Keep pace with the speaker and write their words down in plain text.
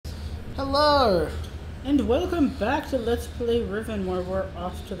Hello. And welcome back to Let's Play Riven, where we're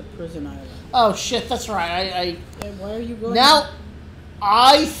off to the prison island. Oh shit, that's right. Yeah, why are you going? Now,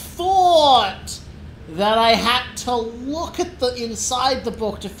 I thought that I had to look at the inside the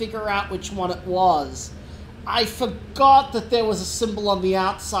book to figure out which one it was. I forgot that there was a symbol on the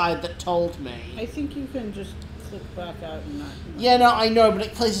outside that told me. I think you can just click back out and not. Yeah, no, I know, but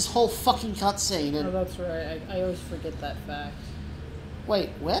it plays this whole fucking cutscene. Oh, that's right. I always forget that fact. Wait,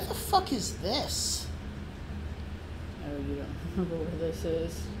 where the fuck is this? Oh, you don't remember where this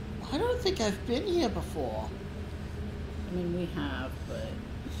is? I don't think I've been here before. I mean, we have, but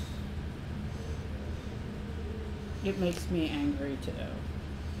it makes me angry to know.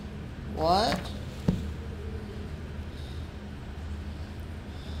 What?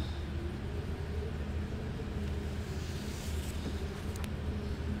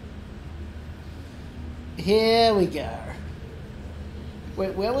 Here we go.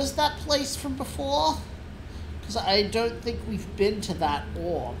 Wait, where was that place from before? Because I don't think we've been to that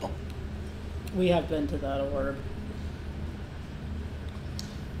orb. We have been to that orb.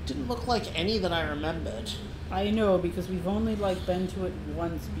 Didn't look like any that I remembered. I know, because we've only, been to it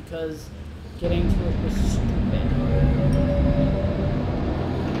once because getting to it was stupid.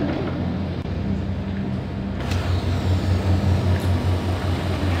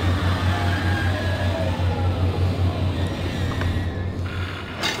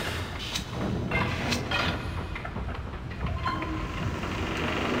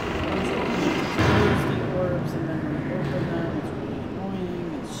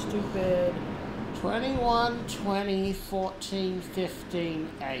 Stupid. 21, 20, 14, 15,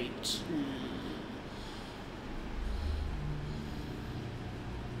 8.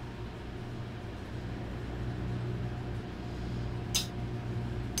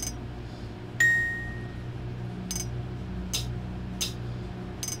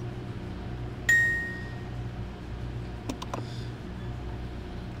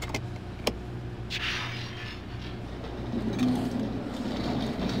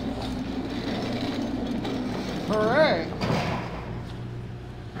 Hooray!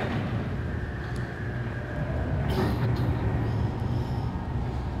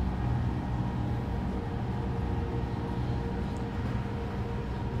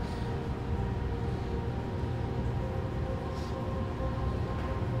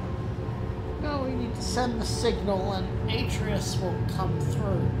 Now we need to send the signal and Atreus will come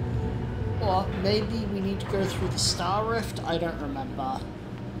through. Or maybe we need to go through the Star Rift? I don't remember.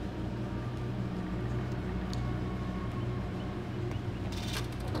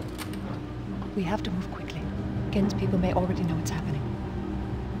 We have to move quickly. Gen's people may already know what's happening.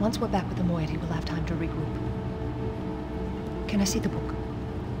 Once we're back with the moiety, we'll have time to regroup. Can I see the book?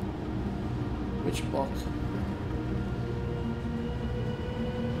 Which book?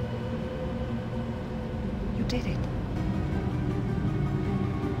 You did it.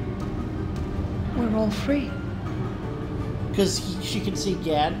 We're all free. Because she can see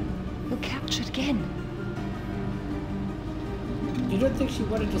Gen. We're captured Gen. You don't think she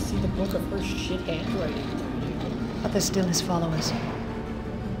wanted to see the book of her shit handwriting, do you? But there's still his followers.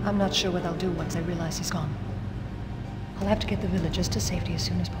 I'm not sure what they'll do once they realize he's gone. I'll have to get the villagers to safety as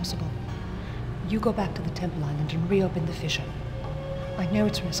soon as possible. You go back to the Temple Island and reopen the fissure. I know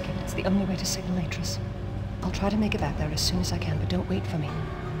it's risky, but it's the only way to signal Atreus. I'll try to make it back there as soon as I can, but don't wait for me.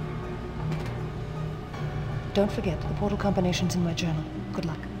 Don't forget, the portal combination's in my journal. Good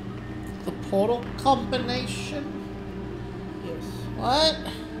luck. The portal combination? Yes. What?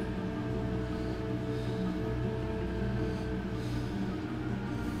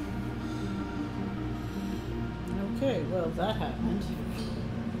 Okay, well, that happened.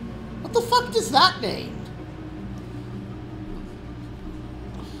 What the fuck does that mean?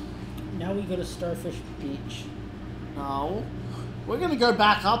 Now we go to Starfish Beach. No. We're gonna go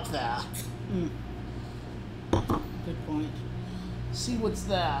back up there. Good point. See what's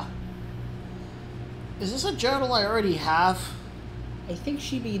there. Is this a journal I already have? I think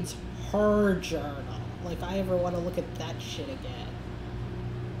she means her journal. Like, I ever want to look at that shit again.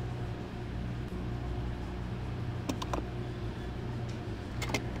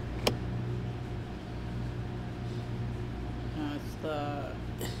 No, it's the...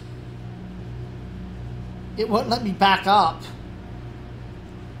 It won't let me back up.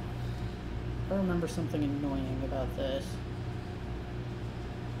 I remember something annoying about this.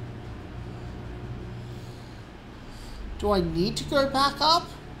 Do I need to go back up?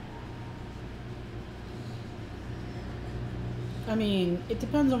 I mean, it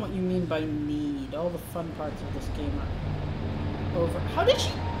depends on what you mean by need. All the fun parts of this game are over. How did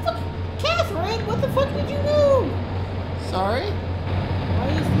she... Catherine, what the fuck did you do? Sorry? Why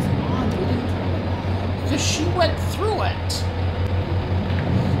is this on she went through it.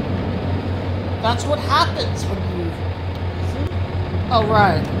 That's what happens when you... Oh,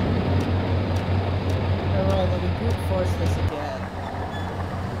 right. Alright, let me brute force this again.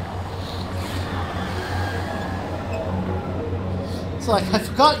 It's like, I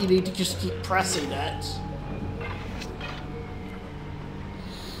forgot you need to just keep pressing it.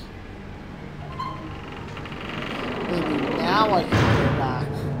 Maybe now I can go back.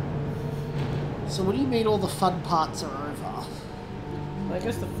 So what do you mean all the fun parts are over? Well, I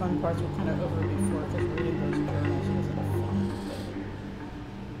guess the fun parts were kind of over before, because reading those journals wasn't fun.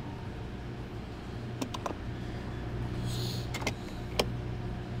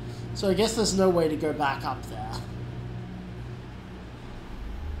 So I guess there's no way to go back up there.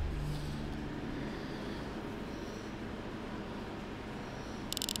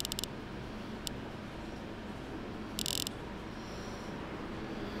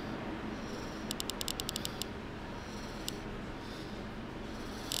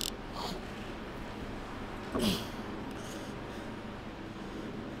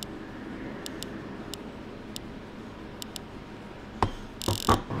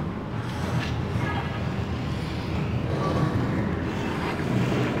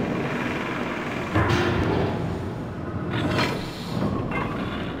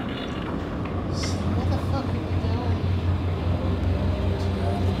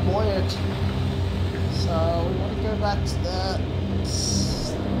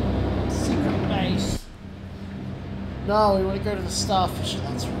 No, we want to go to the starfish,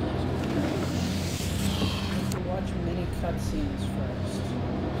 that's right. I have to watch many cutscenes first.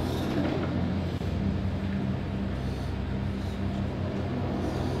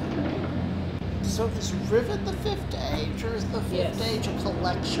 So is Riven the fifth age, or is the fifth age a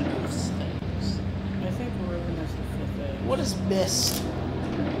collection of things? I think Riven is the fifth age. What is Mist?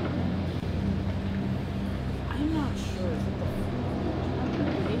 I'm not sure. Is it the...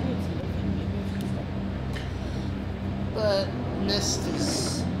 Maybe it's nothing. Maybe it's just a... But Mist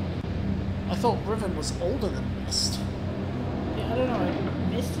is... I thought Riven was older than Mist. Yeah, I don't know.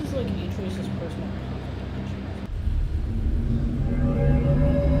 Mist is like Atreus' personal pocket dimension.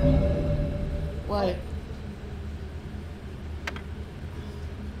 Wait.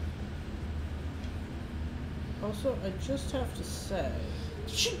 Also, I just have to say...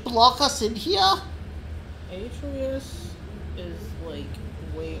 Did she block us in here? Atreus is like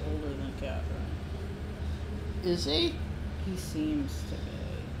way older than Catherine. Is he? He seems to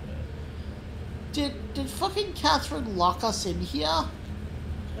be. Did fucking Catherine lock us in here?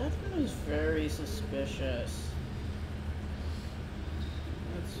 Catherine is very suspicious.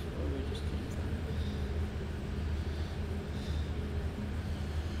 That's where we just came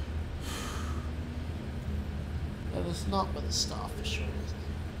from. That is not where the starfish is.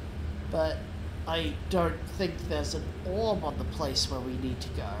 But I don't think there's an orb on the place where we need to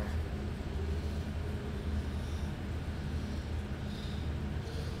go.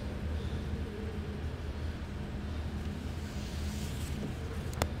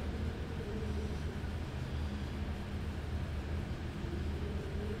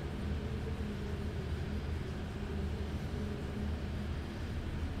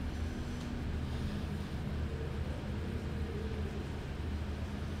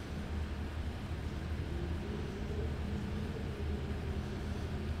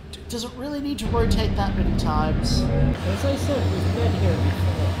 Does it really need to rotate that many times? As I said, we've been here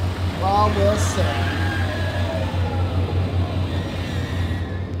before. Well, we'll see.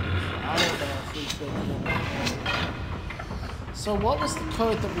 I don't know if we've been here before. So what was the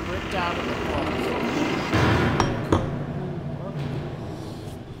code that we wrote down in the book?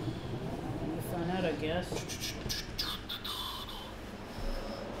 You found out, I guess.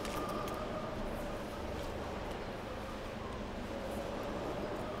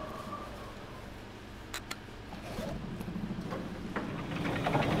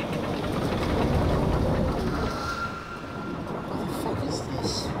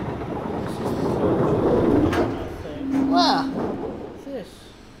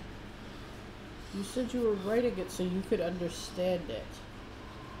 You said you were writing it so you could understand it.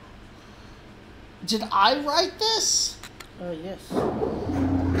 Did I write this? Yes.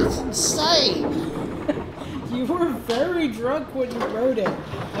 It's insane. You were very drunk when you wrote it.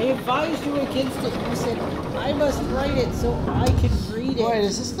 I advised you against it. You said, I must write it so I can read it. Wait,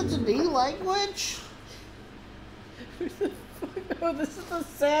 is this the Denis language? Oh, this is the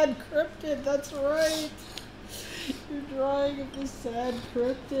sad cryptid. That's right. You're drawing of the sad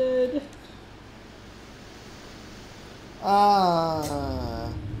cryptid.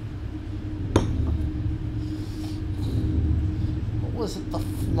 What was it, the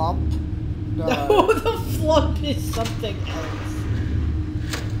flump? No. No, the flump is something else.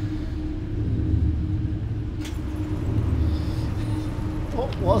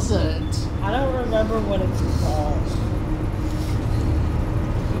 What was it? I don't remember what it's called.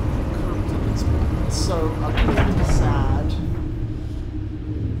 It's so ugly and sad.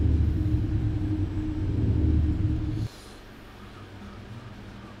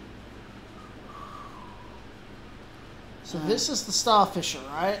 So this is the Starfisher,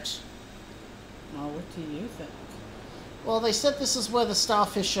 right? Well, what do you think? Well, they said this is where the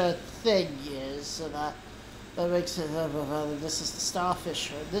Starfisher thing is, so that makes it. This is the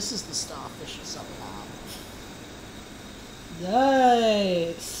Starfisher. This is the Starfisher somehow.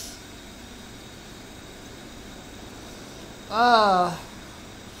 Nice. The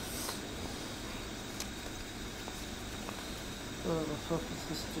fuck is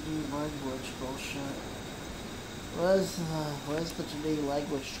this Genii language bullshit? Where's the Genii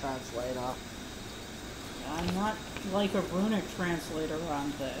language translator? I'm not like a runic translator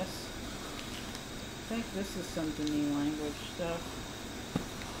on this. I think this is some Genii language stuff.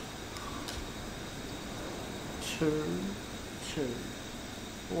 2.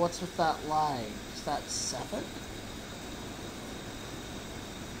 What's with that line? Is that 7?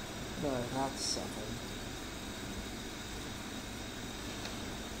 No, that's 7.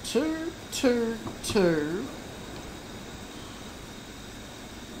 2, 2, 2.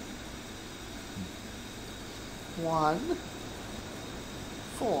 1,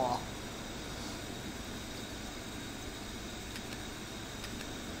 4.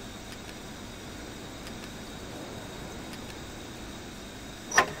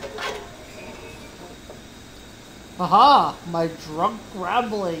 Aha! My drunk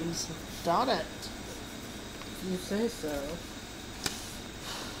ramblings have done it. You say so.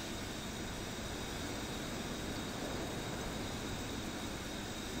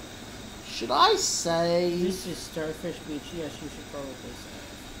 Should I say... This is Starfish Beach. Yes, you should probably say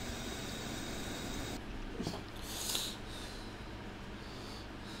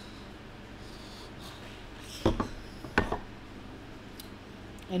it.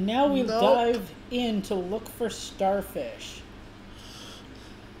 And now we'll dive in to look for starfish.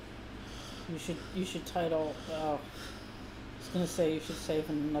 You should title. I was gonna say you should save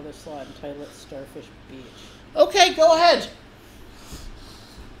another slide and title it Starfish Beach. Okay, go ahead.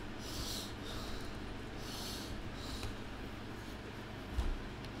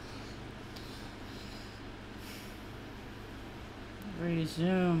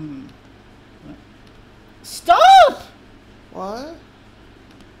 Resume. Stop! What?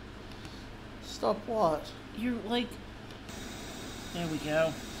 Stop what? You're like... There we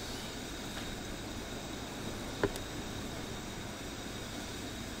go.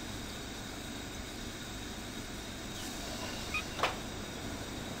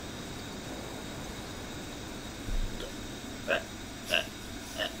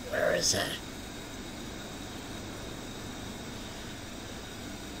 Where is it?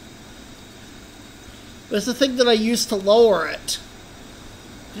 Where's the thing that I used to lower it?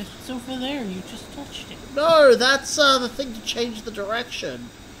 It's over there. You just touched it. No, that's the thing to change the direction.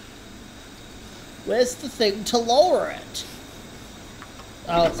 Where's the thing to lower it?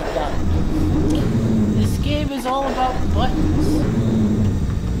 Oh, it's a button. This game is all about buttons.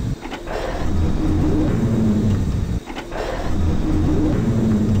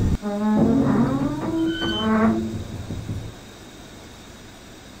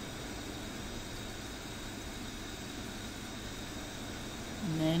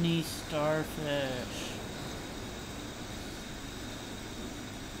 Many starfish.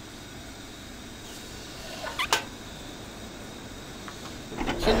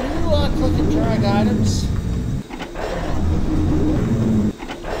 Can you click and drag items?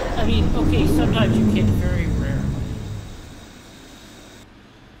 I mean, okay, sometimes you can, very rarely.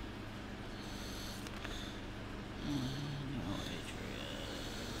 No, Atreus.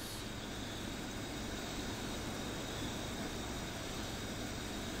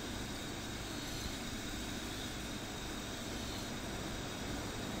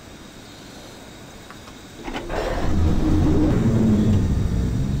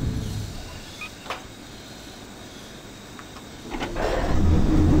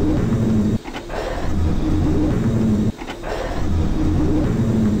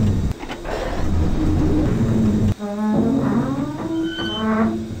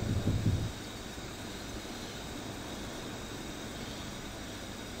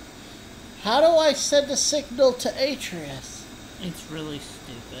 How do I send a signal to Atreus? It's really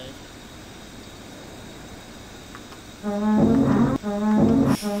stupid.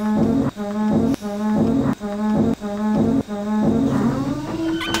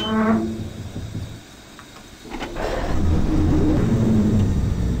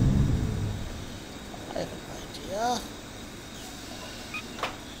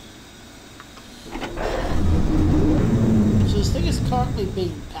 currently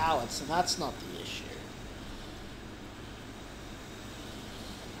being powered, so that's not the issue.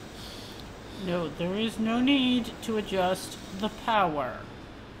 No, there is no need to adjust the power.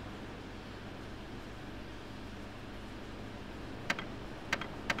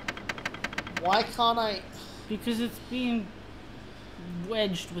 Why can't I... Because it's being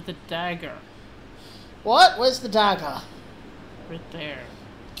wedged with a dagger. What? Where's the dagger? Right there.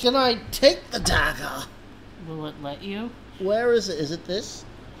 Can I take the dagger? Will it let you? Where is it? Is it this?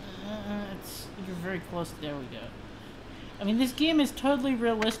 You're very close. There we go. I mean, this game is totally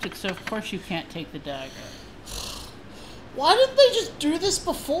realistic, so of course you can't take the dagger. Why didn't they just do this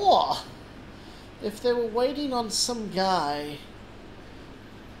before? If they were waiting on some guy...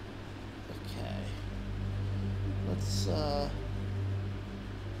 Okay. Let's,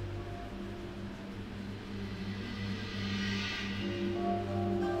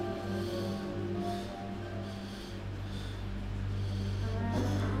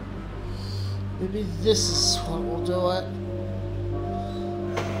 maybe this is what will do it.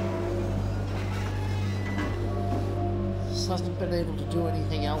 This hasn't been able to do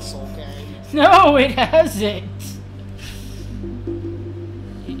anything else all game. No, it hasn't!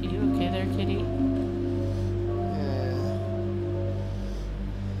 You okay there, kitty? Yeah.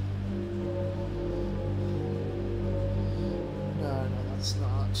 No, that's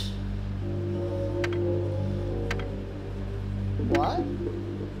not. What?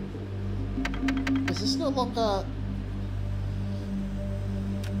 Is this no longer...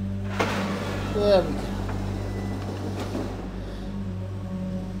 There we go.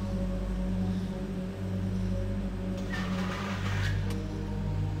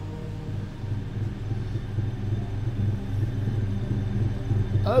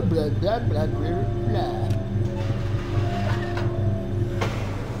 Oh, blah, blah, blah, blah, blah.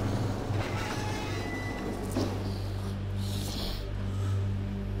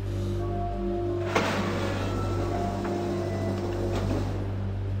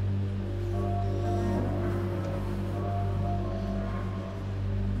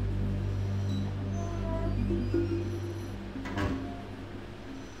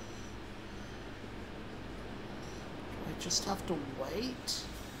 Just have to wait?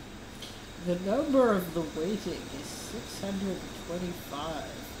 The number of the waiting is 625.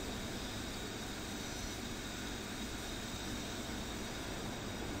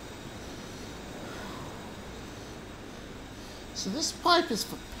 So this pipe is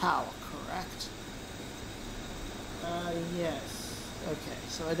for power, correct? Yes. Okay,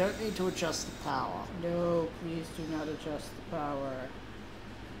 so I don't need to adjust the power. No, please do not adjust the power.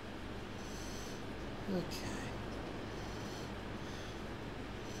 Okay.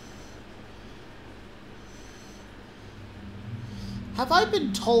 Have I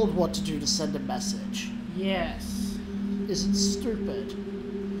been told what to do to send a message? Yes. Is it stupid?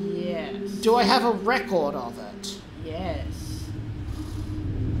 Yes. Do I have a record of it? Yes.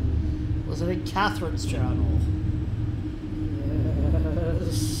 Was it in Catherine's journal?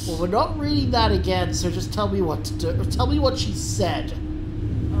 Yes. Well, we're not reading that again, so just tell me what to do. Tell me what she said.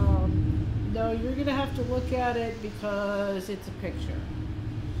 No, you're gonna have to look at it because it's a picture.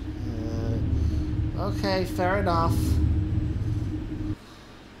 Okay, fair enough.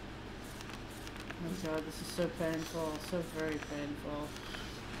 Oh god, this is so painful. So very painful.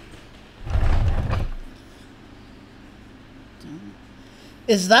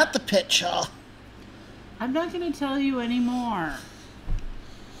 Is that the picture? I'm not gonna tell you anymore.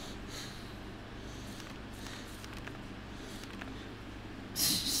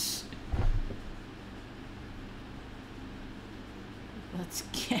 Let's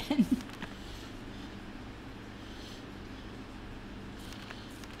get...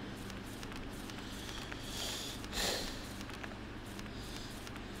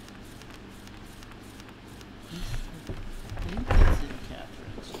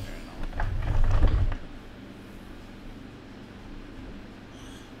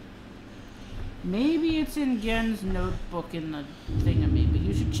 Maybe it's in Gen's notebook in the thingamy, but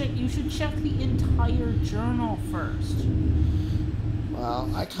you should check the entire journal first.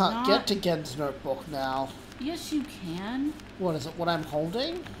 Well, I can't get to Gen's notebook now. Yes, you can. What is it, what I'm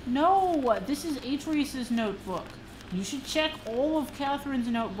holding? No, this is Atrice's notebook. You should check all of Catherine's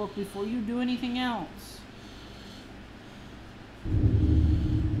notebook before you do anything else.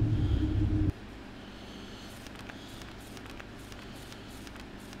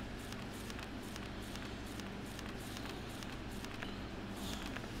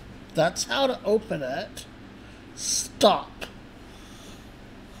 That's how to open it. Stop.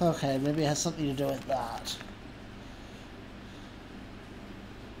 Okay, maybe it has something to do with that.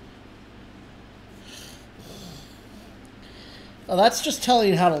 Oh, that's just telling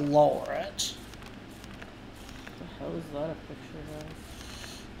you how to lower it. What the hell is that a picture of?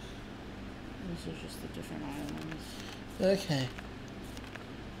 These are just the different islands. Okay.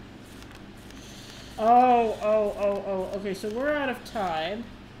 Oh. Okay, so we're out of time.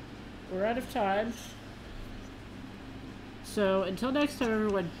 We're out of time. So until next time,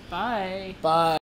 everyone. Bye. Bye.